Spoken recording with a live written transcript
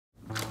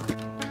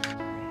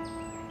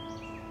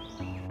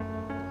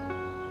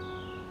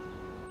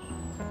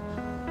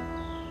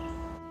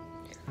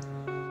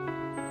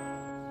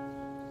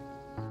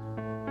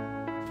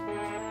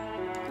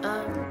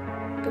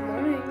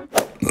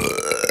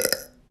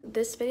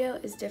this video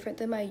is different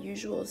than my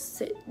usual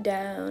sit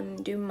down,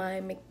 do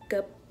my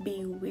makeup,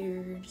 be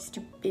weird,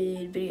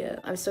 stupid video.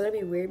 I'm still gonna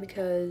be weird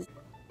because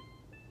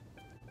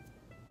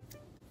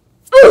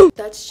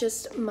that's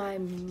just my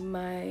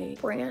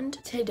brand.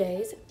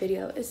 Today's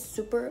video is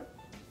super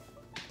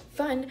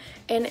fun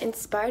and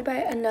inspired by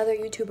another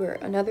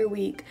YouTuber, another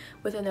week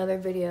with another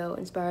video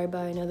inspired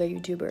by another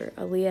YouTuber,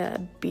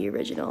 aliyqh, be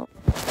original.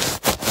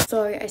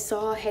 So I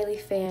saw Haley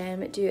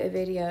Pham do a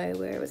video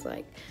where it was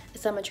like a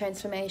summer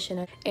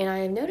transformation, and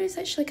I noticed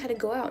that she like had to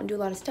go out and do a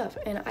lot of stuff,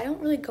 and I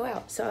don't really go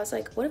out. So I was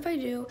like, what if I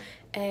do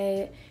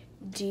a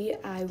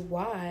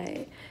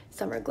DIY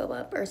summer glow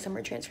up or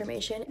summer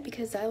transformation,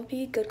 because that would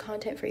be good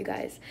content for you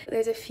guys.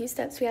 There's a few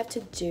steps we have to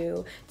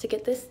do to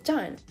get this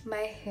done.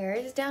 My hair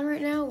is down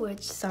right now,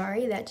 which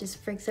sorry, that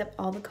just freaks up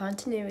all the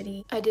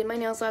continuity. I did my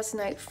nails last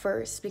night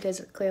first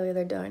because clearly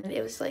they're done.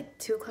 It was like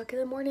 2 o'clock in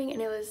the morning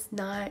and it was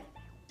not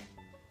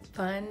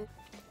fun.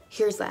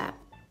 Here's that.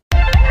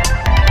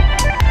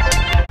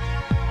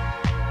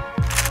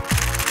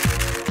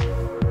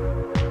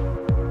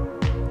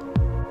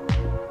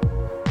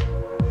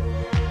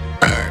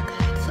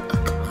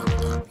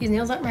 These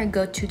nails aren't my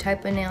go-to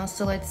type of nails,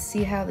 so let's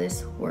see how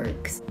this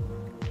works.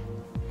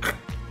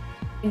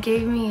 It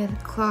gave me a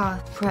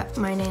cloth to prep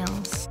my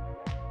nails.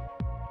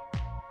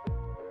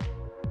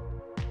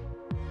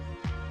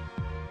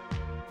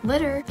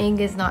 Litter ink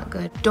is not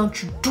good.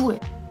 Don't you do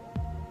it.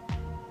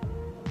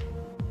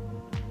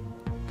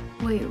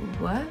 Wait,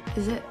 what?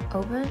 Is it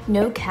open?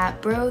 No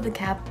cap, bro. The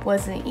cap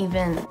wasn't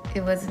even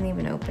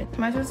open.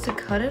 Am I supposed to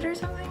cut it or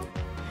something?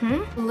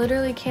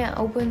 Literally can't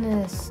open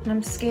this. And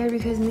I'm scared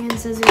because me and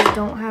scissors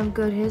don't have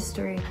good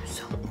history. I'm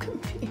so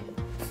confused.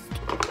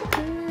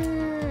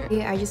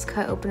 Yeah, I just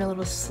cut open a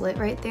little slit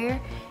right there,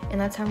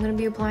 and that's how I'm gonna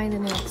be applying the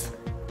nails.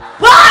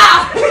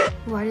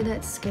 Why did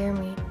that scare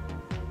me?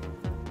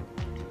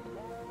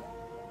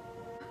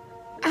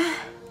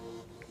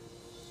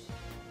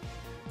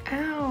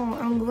 Ow,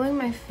 I'm gluing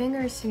my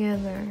fingers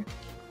together.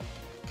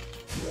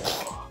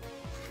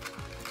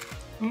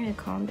 I need to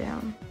calm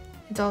down.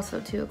 It's also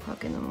 2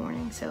 o'clock in the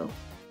morning, so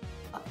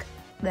fuck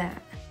that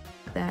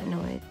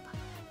noise.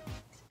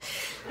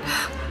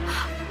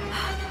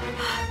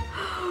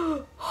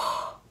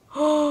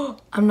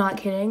 I'm not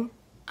kidding.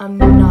 I'm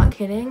not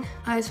kidding.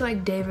 I just feel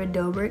like David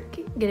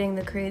Dobrik getting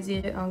the crazy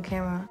shit on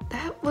camera.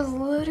 That was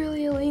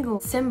literally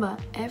illegal. Simba,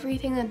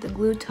 everything that the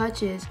glue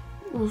touches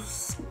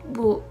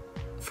will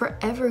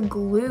forever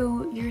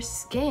glue your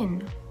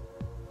skin.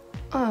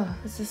 Oh,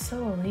 this is so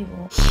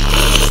illegal.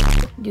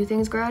 Do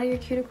things grow out of your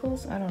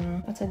cuticles? I don't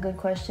know. That's a good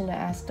question to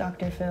ask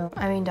Dr. Phil.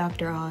 I mean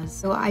Dr. Oz.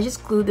 So I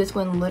just glued this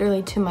one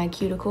literally to my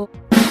cuticle.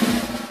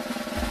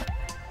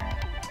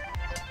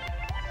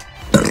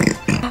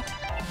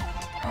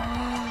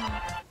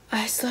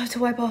 I still have to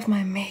wipe off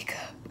my makeup.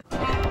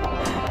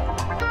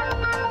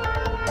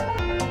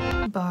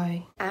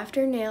 Bye.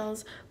 After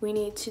nails, we're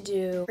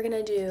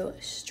gonna do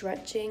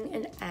stretching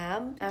and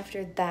ab.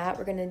 After that,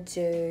 we're gonna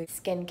do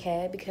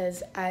skincare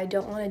because I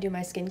don't wanna do my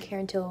skincare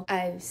until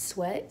I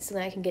sweat, so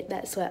then I can get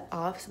that sweat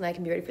off so then I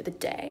can be ready for the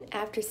day.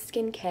 After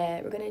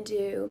skincare, we're gonna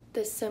do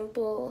the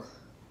simple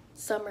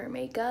summer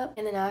makeup,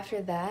 and then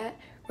after that,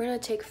 we're gonna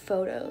take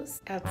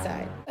photos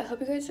outside. I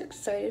hope you guys are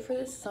excited for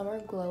this summer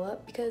glow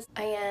up because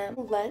I am.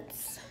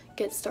 Let's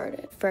get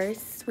started.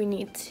 First, we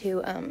need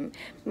to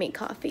make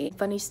coffee.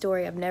 Funny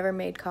story, I've never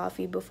made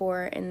coffee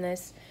before in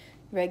this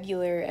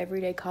regular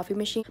everyday coffee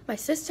machine. My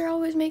sister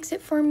always makes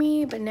it for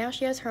me, but now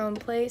she has her own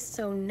place,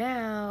 so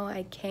now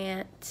I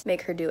can't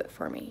make her do it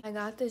for me. I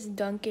got this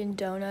Dunkin'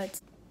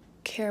 Donuts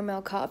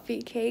caramel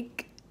coffee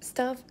cake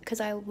stuff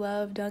because I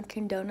love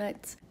Dunkin'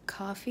 Donuts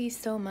coffee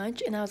so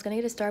much, and I was gonna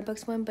get a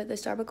Starbucks one, but the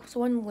Starbucks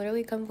one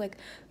literally comes with like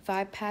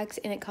 5 packs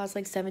and it costs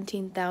like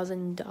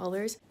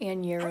 $17,000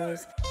 and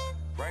euros.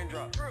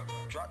 Raindrop,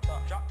 drop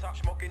top,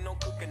 smoking, no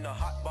cooking, the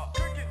hot box.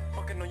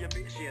 Fucking on your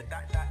bitch, yeah,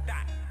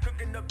 that.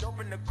 Cooking up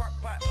dope in the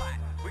crock pot.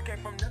 We came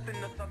from nothing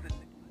to something.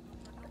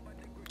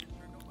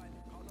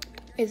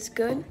 It's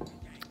good,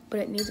 but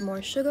it needs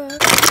more sugar.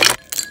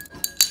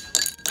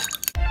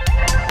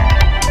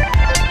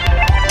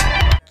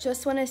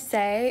 Just want to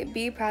say,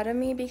 be proud of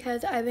me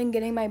because I've been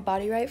getting my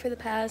body right for the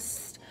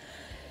past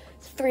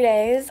 3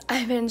 days.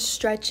 I've been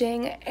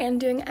stretching and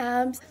doing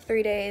abs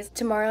 3 days.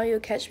 Tomorrow you'll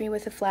catch me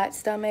with a flat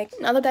stomach.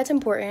 Not that that's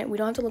important. We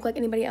don't have to look like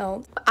anybody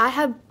else. I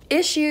have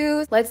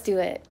issues. Let's do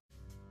it.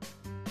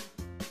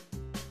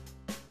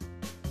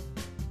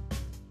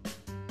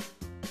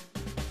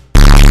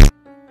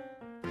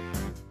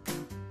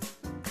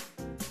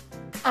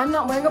 I'm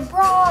not wearing a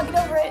bra. Get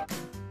over it.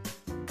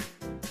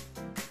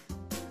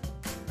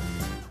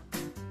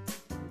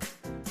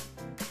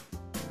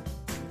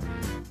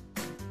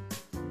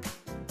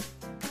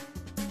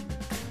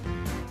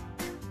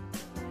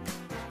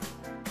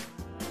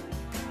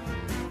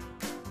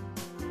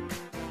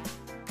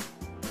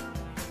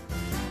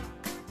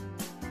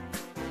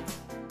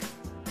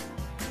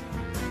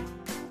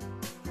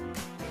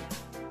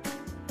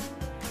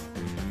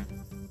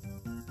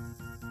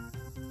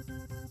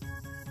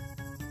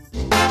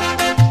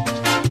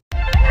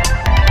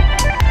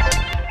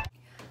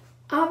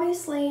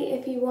 Thankfully,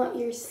 if you want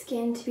your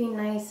skin to be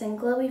nice and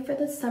glowy for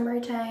the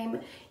summertime,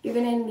 you're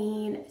gonna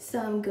need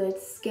some good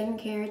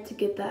skincare to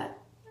get that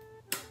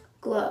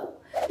glow.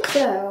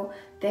 So,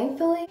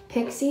 thankfully,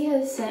 Pixie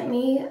has sent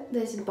me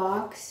this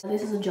box.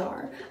 This is a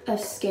jar of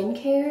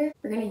skincare.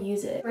 We're gonna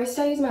use it. First,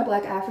 I use my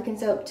black African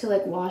soap to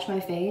like wash my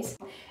face.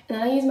 And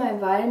then I use my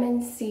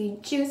vitamin C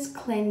juice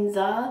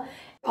cleanser.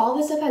 All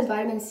this stuff has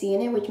vitamin C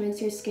in it, which makes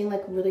your skin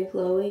like really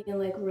glowy and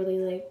like really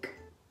like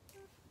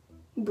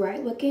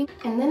bright looking.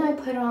 And then I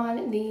put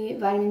on the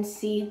vitamin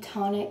C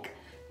tonic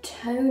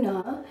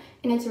toner,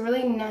 and it's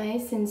really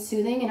nice and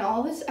soothing, and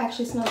all this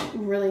actually smells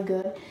really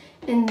good.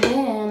 And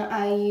then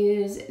I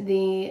use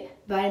the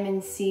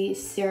vitamin C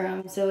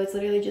serum. So it's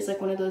literally just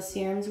like one of those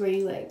serums where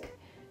you like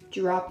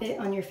drop it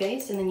on your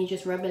face and then you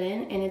just rub it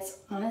in, and it's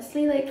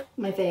honestly like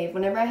my fave.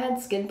 Whenever I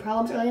had skin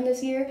problems earlier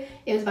this year,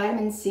 it was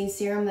vitamin C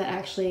serum that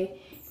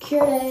actually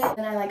cured it.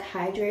 Then I like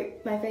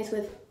hydrate my face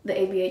with the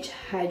ABH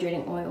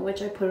hydrating oil,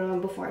 which I put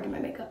on before I do my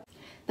makeup.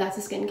 That's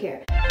the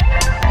skincare.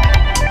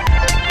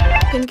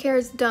 Skincare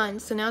is done,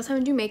 so now it's time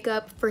to do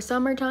makeup. For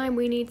summertime,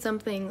 we need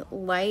something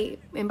light,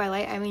 and by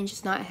light I mean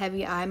just not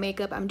heavy eye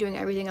makeup. I'm doing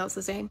everything else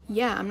the same.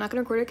 Yeah, I'm not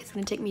gonna record it because it's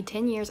gonna take me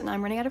 10 years and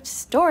I'm running out of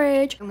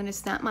storage. I'm gonna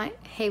snap my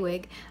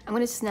wig. I'm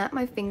gonna snap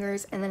my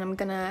fingers, and then I'm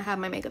gonna have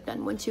my makeup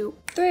done. 1, 2,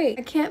 3.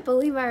 I can't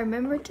believe I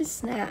remembered to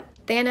snap.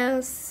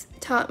 Thanos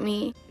taught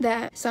me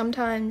that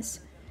sometimes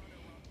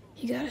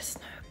you gotta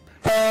snap.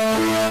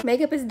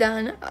 Makeup is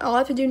done. All I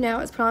have to do now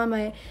is put on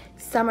my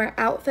summer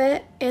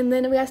outfit, and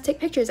then we have to take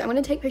pictures. I'm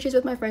gonna take pictures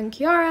with my friend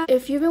Kiara.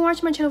 If you've been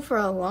watching my channel for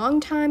a long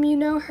time, you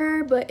know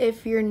her, but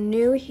if you're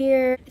new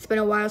here, it's been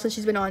a while since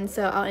she's been on,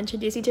 so I'll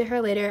introduce you to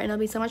her later, and it'll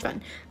be so much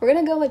fun. We're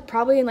gonna go like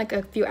probably in like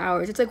a few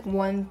hours. It's like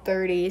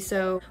 1:30,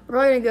 so we're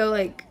probably gonna go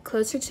like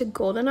closer to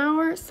golden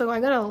hour, so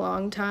I got a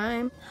long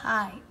time.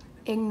 Hi.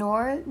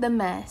 Ignore the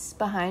mess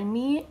behind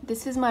me.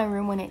 This is my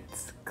room when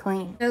it's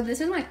clean. So this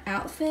is my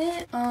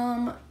outfit.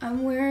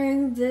 I'm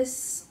wearing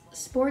this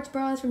sports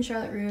bra from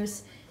Charlotte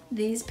Russe.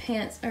 These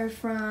pants are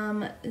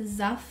from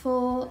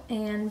Zaful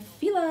and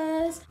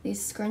Fila's. These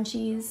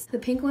scrunchies. The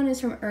pink one is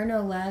from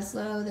Erno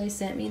Laszlo. They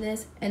sent me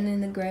this. And then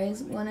the gray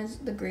one is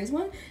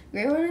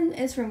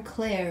from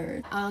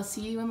Claire. I'll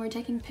see you when we're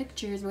taking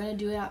pictures. We're gonna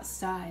do it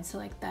outside. So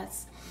like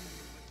that's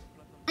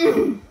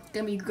gonna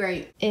be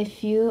great. A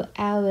few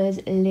hours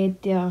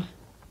later.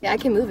 Yeah, I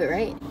can move it,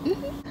 right?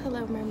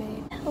 Hello,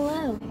 mermaid.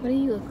 Hello. What do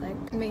you look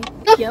like? Me.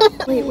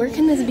 Yep. Wait, where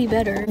can this be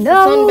better?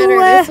 No. This one better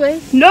this way?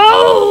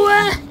 No!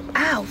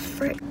 Ow,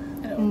 frick.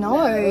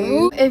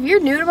 No. If you're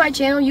new to my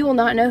channel, you will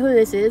not know who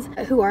this is.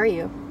 Who are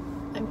you?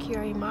 I'm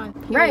Kiara Iman.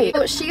 Right.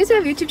 So she used to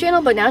have a YouTube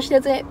channel, but now she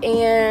doesn't,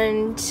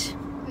 and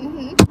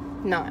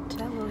not.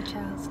 That little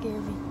child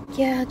scared me.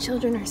 Yeah,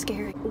 children are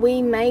scary.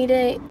 We made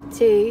it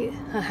to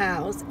her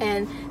house,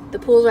 and the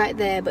pool's right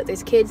there, but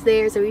there's kids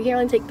there, so we can't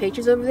really take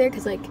pictures over there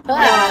because, like,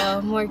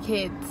 oh, more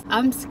kids.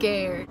 I'm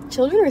scared.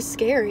 Children are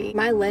scary.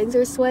 My legs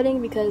are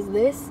sweating because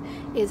this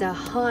is a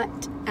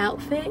hot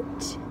outfit,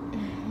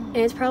 and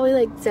it's probably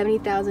like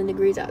 70,000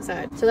 degrees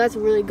outside, so that's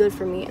really good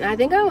for me. And I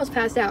think I almost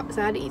passed out,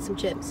 so I had to eat some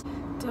chips.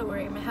 Don't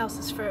worry, my house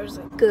is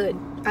frozen. Good.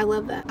 I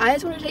love that. I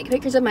just want to take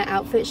pictures of my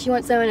outfit. She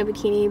wants some in a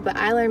bikini, but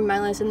I learned my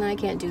lesson that I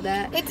can't do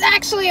that. It's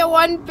actually a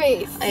one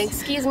piece.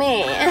 Excuse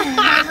me.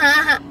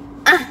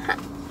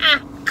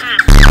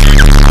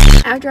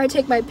 After I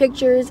take my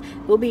pictures,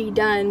 we'll be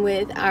done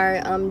with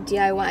our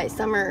DIY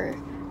summer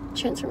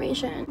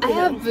transformation. I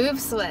have boob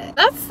sweat.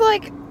 That's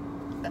like,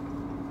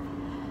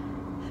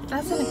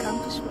 that's an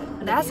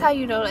accomplishment. That's how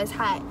you know it's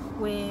hot,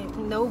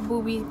 when no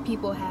booby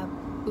people have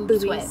boob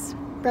sweat.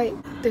 Right.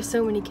 There's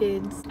so many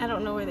kids. I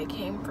don't know where they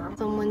came from.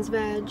 Someone's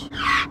vag.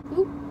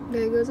 Oop,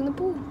 there it goes in the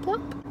pool. Plop.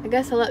 I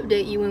guess I'll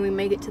update you when we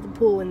make it to the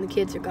pool and the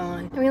kids are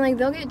gone. I mean, like,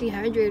 they'll get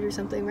dehydrated or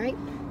something, right?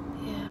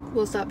 Yeah.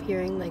 We'll stop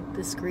hearing, like,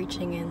 the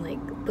screeching and, like,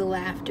 the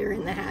laughter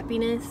and the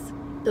happiness.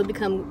 They'll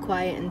become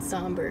quiet and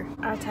somber.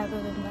 Our type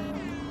of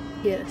environment.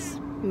 Yes.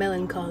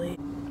 Melancholy.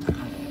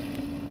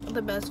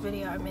 The best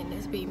video I'm in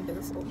is being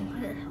visible,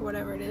 or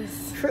whatever it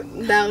is.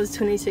 That was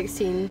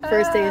 2016,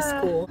 first day of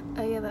school.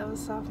 Oh yeah, that was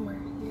sophomore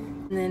year.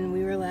 And then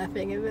we were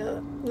laughing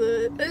about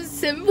the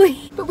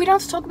assembly. But we don't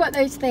have to talk about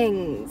those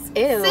things.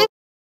 Ew.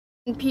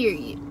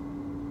 Period.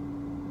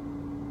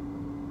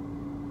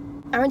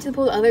 I went to the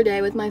pool the other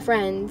day with my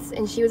friends,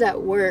 and she was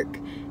at work,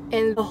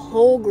 and the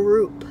whole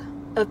group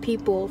of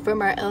people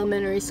from our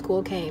elementary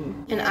school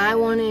came, and I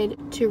wanted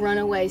to run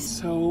away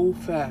so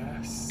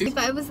fast. If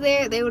I was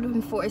there, they would have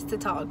been forced to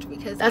talk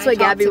because that's what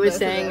Gabby was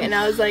saying, and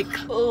I was like,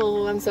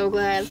 oh, I'm so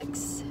glad.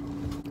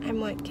 I'm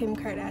what Kim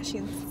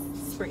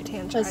Kardashian's spray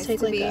tan tries Let's take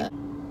to like be. a...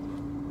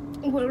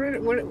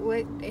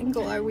 What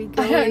angle are we I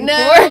going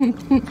don't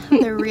for?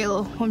 They're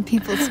real on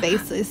people's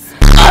faces.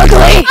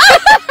 Ugly!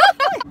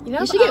 You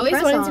know, You should I get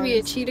always wanted to be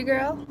a press-ons. cheetah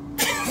girl.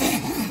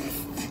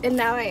 And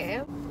now I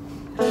am.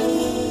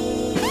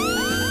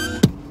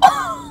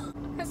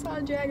 I saw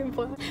a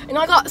dragonfly, and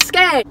I got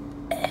scared.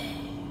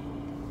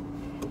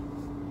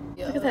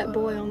 Look at that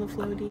boy on the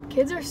floaty.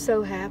 Kids are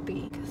so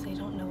happy. Because they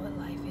don't know what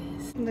life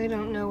is They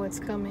don't know what's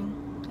coming.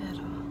 at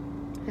all.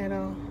 at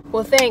all.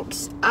 Well,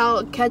 thanks.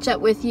 I'll catch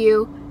up with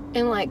you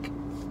in like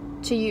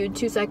 2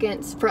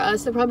 seconds. For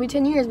us, it'll probably be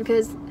 10 years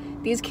because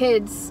these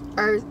kids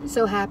are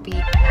so happy.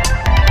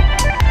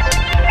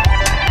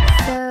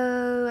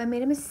 So I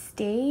made a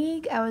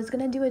mistake. I was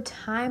gonna do a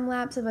time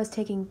lapse of us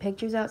taking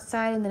pictures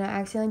outside, and then I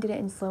accidentally did it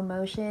in slow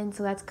motion,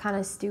 so that's kind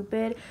of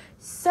stupid.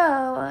 So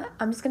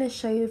I'm just gonna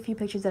show you a few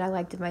pictures that I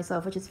liked of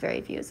myself, which is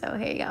very few, so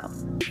here you go.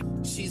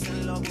 She's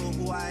in love with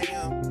who I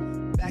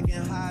am. Back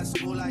in high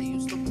school, I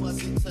used to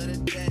bust into the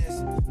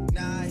dance.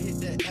 Now I hit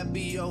the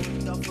FBO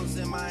with duffels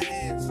in my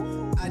hands.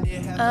 I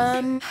did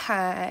have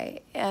hi.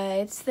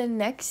 It's the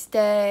next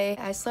day.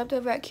 I slept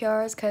over at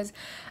Kiara's because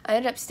I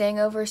ended up staying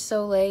over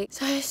so late.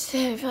 So I just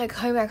didn't feel like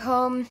coming back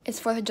home. It's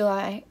 4th of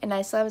July, and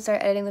I still haven't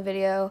started editing the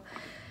video.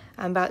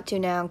 I'm about to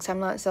now because I'm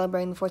not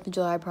celebrating the 4th of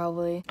July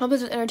probably. I hope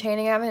this was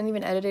entertaining. I haven't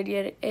even edited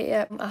it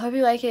yet. I hope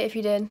you like it. If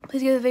you did,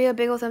 please give the video a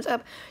big old thumbs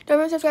up. Don't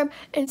forget to subscribe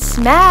and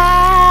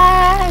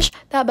smash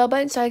that bell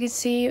button so I can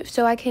see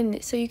so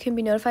you can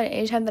be notified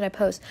anytime that I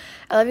post.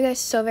 I love you guys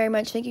so very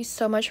much. Thank you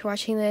so much for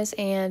watching this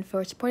and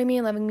for supporting me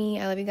and loving me.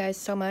 I love you guys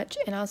so much,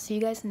 and I'll see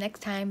you guys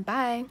next time.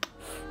 Bye.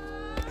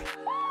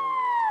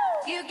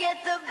 You get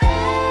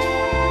the